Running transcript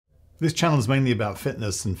This channel is mainly about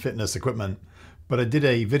fitness and fitness equipment, but I did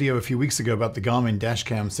a video a few weeks ago about the Garmin Dash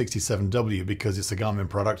Cam 67W because it's a Garmin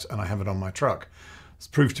product and I have it on my truck. It's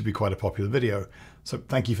proved to be quite a popular video, so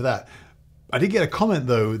thank you for that. I did get a comment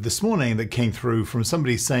though this morning that came through from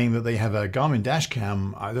somebody saying that they have a Garmin Dash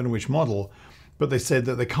Cam, I don't know which model, but they said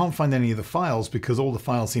that they can't find any of the files because all the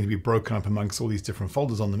files seem to be broken up amongst all these different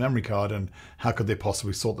folders on the memory card, and how could they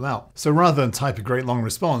possibly sort them out? So rather than type a great long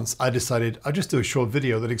response, I decided I'd just do a short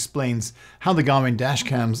video that explains how the Garmin Dash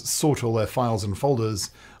Cams sort all their files and folders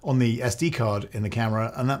on the SD card in the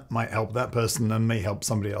camera, and that might help that person and may help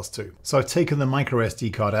somebody else too. So I've taken the micro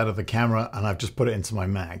SD card out of the camera and I've just put it into my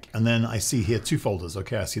Mac. And then I see here two folders.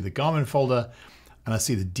 Okay, I see the Garmin folder and I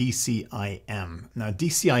see the DCIM. Now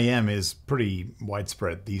DCIM is pretty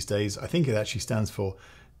widespread these days. I think it actually stands for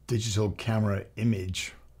Digital Camera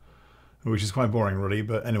Image, which is quite boring really,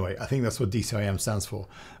 but anyway, I think that's what DCIM stands for.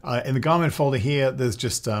 In the Garmin folder here, there's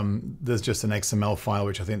just an XML file,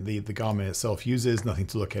 which I think the Garmin itself uses, nothing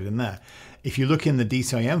to look at in there. If you look in the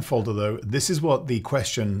DCIM folder though, this is what the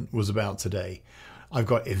question was about today. I've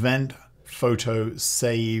got event, photo,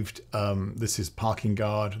 saved, this is parking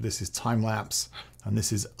guard, this is time lapse, and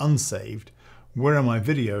this is unsaved. Where are my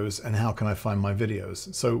videos and how can I find my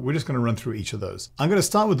videos? So we're just going to run through each of those. I'm going to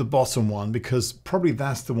start with the bottom one because probably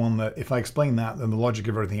that's the one that if I explain that, then the logic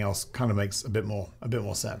of everything else kind of makes a bit more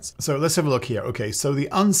sense. So let's have a look here. Okay, so the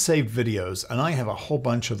unsaved videos, and I have a whole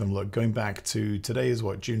bunch of them. Look, going back to today is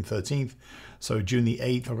what, June 13th. So June the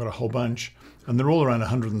 8th, I've got a whole bunch, and they're all around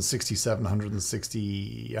 167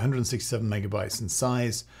 megabytes in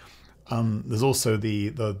size. There's also the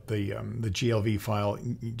GLV file.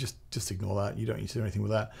 You just ignore that. You don't need to do anything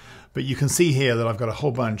with that. But you can see here that I've got a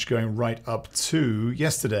whole bunch going right up to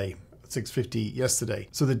yesterday, 6:50 yesterday.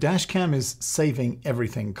 So the dash cam is saving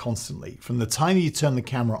everything constantly. From the time you turn the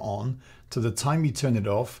camera on to the time you turn it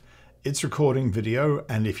off, it's recording video,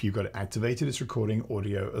 and if you've got it activated, it's recording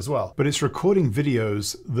audio as well. But it's recording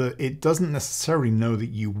videos that it doesn't necessarily know that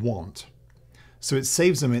you want. So it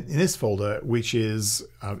saves them in this folder, which is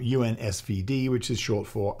UNSVD, which is short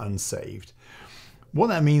for unsaved. What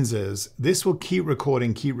that means is this will keep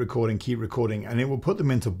recording, and it will put them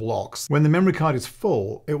into blocks. When the memory card is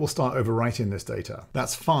full, it will start overwriting this data.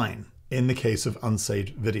 That's fine in the case of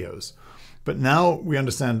unsaved videos. But now we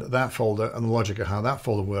understand that folder and the logic of how that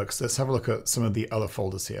folder works. Let's have a look at some of the other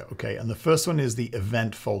folders here. Okay, and the first one is the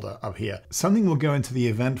event folder up here. Something will go into the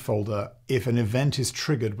event folder if an event is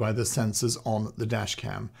triggered by the sensors on the dash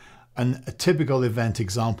cam. And a typical event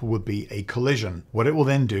example would be a collision. What it will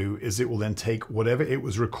then do is it will then take whatever it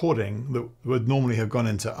was recording that would normally have gone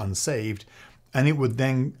into unsaved, and it would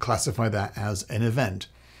then classify that as an event.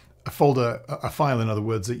 A file in other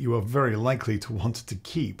words, that you are very likely to want to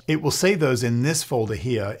keep. It will save those in this folder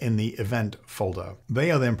here in the event folder.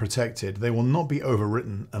 They are then protected. They will not be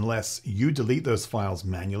overwritten unless you delete those files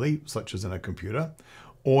manually, such as in a computer,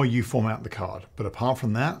 or you format the card. But apart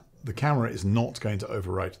from that, the camera is not going to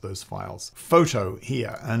overwrite those files. Photo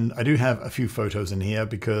here, and I do have a few photos in here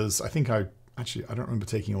because I think I don't remember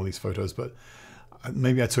taking all these photos, but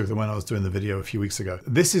maybe I took them when I was doing the video a few weeks ago.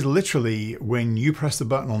 This is literally when you press the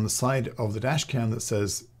button on the side of the dash cam that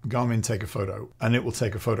says Garmin take a photo, and it will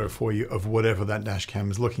take a photo for you of whatever that dash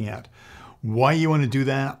cam is looking at. Why you want to do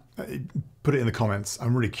that, put it in the comments.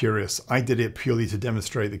 I'm really curious. I did it purely to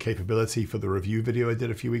demonstrate the capability for the review video I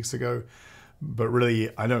did a few weeks ago. But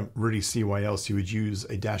really, I don't really see why else you would use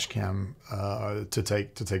a dash cam to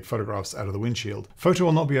take photographs out of the windshield. Photo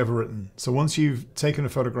will not be overwritten. So once you've taken a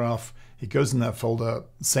photograph, it goes in that folder,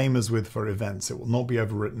 same as with for events. It will not be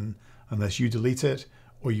overwritten unless you delete it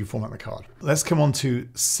or you format the card. Let's come on to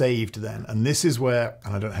saved then. And this is where,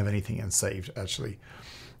 and I don't have anything in saved actually.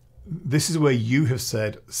 This is where you have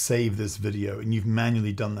said, save this video, and you've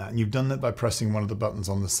manually done that. And you've done that by pressing one of the buttons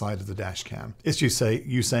on the side of the dash cam. It's you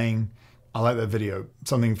saying, I like that video,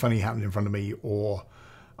 something funny happened in front of me, or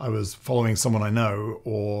I was following someone I know,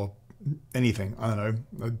 or anything, I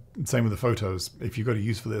don't know. Same with the photos. If you've got a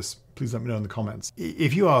use for this, please let me know in the comments.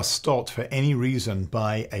 If you are stopped for any reason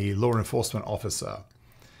by a law enforcement officer,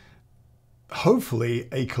 hopefully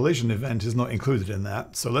a collision event is not included in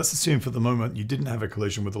that. So let's assume for the moment you didn't have a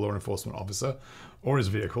collision with a law enforcement officer or his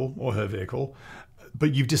vehicle or her vehicle,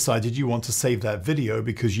 but you've decided you want to save that video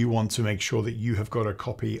because you want to make sure that you have got a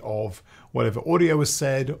copy of whatever audio was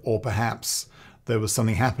said, or perhaps there was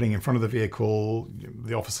something happening in front of the vehicle,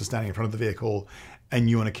 the officer standing in front of the vehicle, and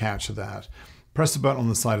you want to capture that. Press the button on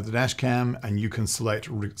the side of the dash cam and you can select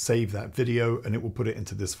save that video, and it will put it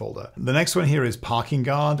into this folder. The next one here is parking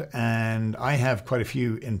guard, and I have quite a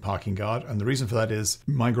few in parking guard, and the reason for that is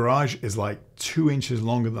my garage is like 2 inches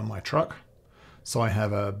longer than my truck. So I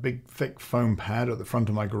have a big thick foam pad at the front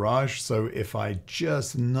of my garage. So if I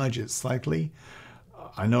just nudge it slightly,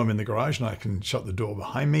 I know I'm in the garage and I can shut the door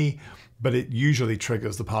behind me, but it usually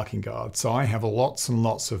triggers the parking guard. So I have lots and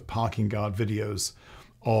lots of parking guard videos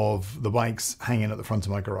of the bikes hanging at the front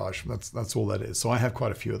of my garage. That's all that is. So I have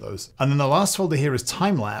quite a few of those. And then the last folder here is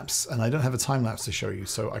time lapse, and I don't have a time lapse to show you,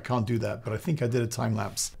 so I can't do that, but I think I did a time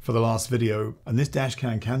lapse for the last video, and this dash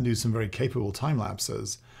cam can do some very capable time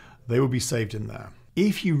lapses. They will be saved in there.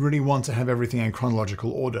 If you really want to have everything in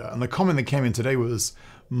chronological order, and the comment that came in today was,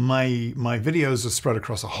 my videos are spread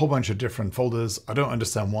across a whole bunch of different folders. I don't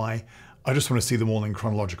understand why. I just want to see them all in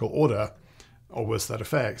chronological order, or worse to that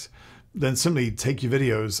effect. Then simply take your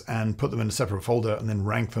videos and put them in a separate folder and then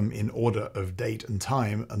rank them in order of date and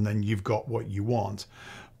time, and then you've got what you want.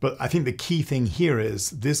 But I think the key thing here is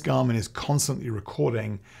this Garmin is constantly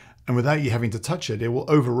recording, and without you having to touch it, it will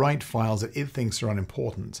overwrite files that it thinks are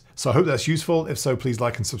unimportant. So I hope that's useful. If so, please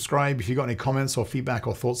like and subscribe. If you've got any comments or feedback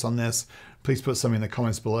or thoughts on this, please put some in the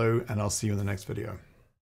comments below, and I'll see you in the next video.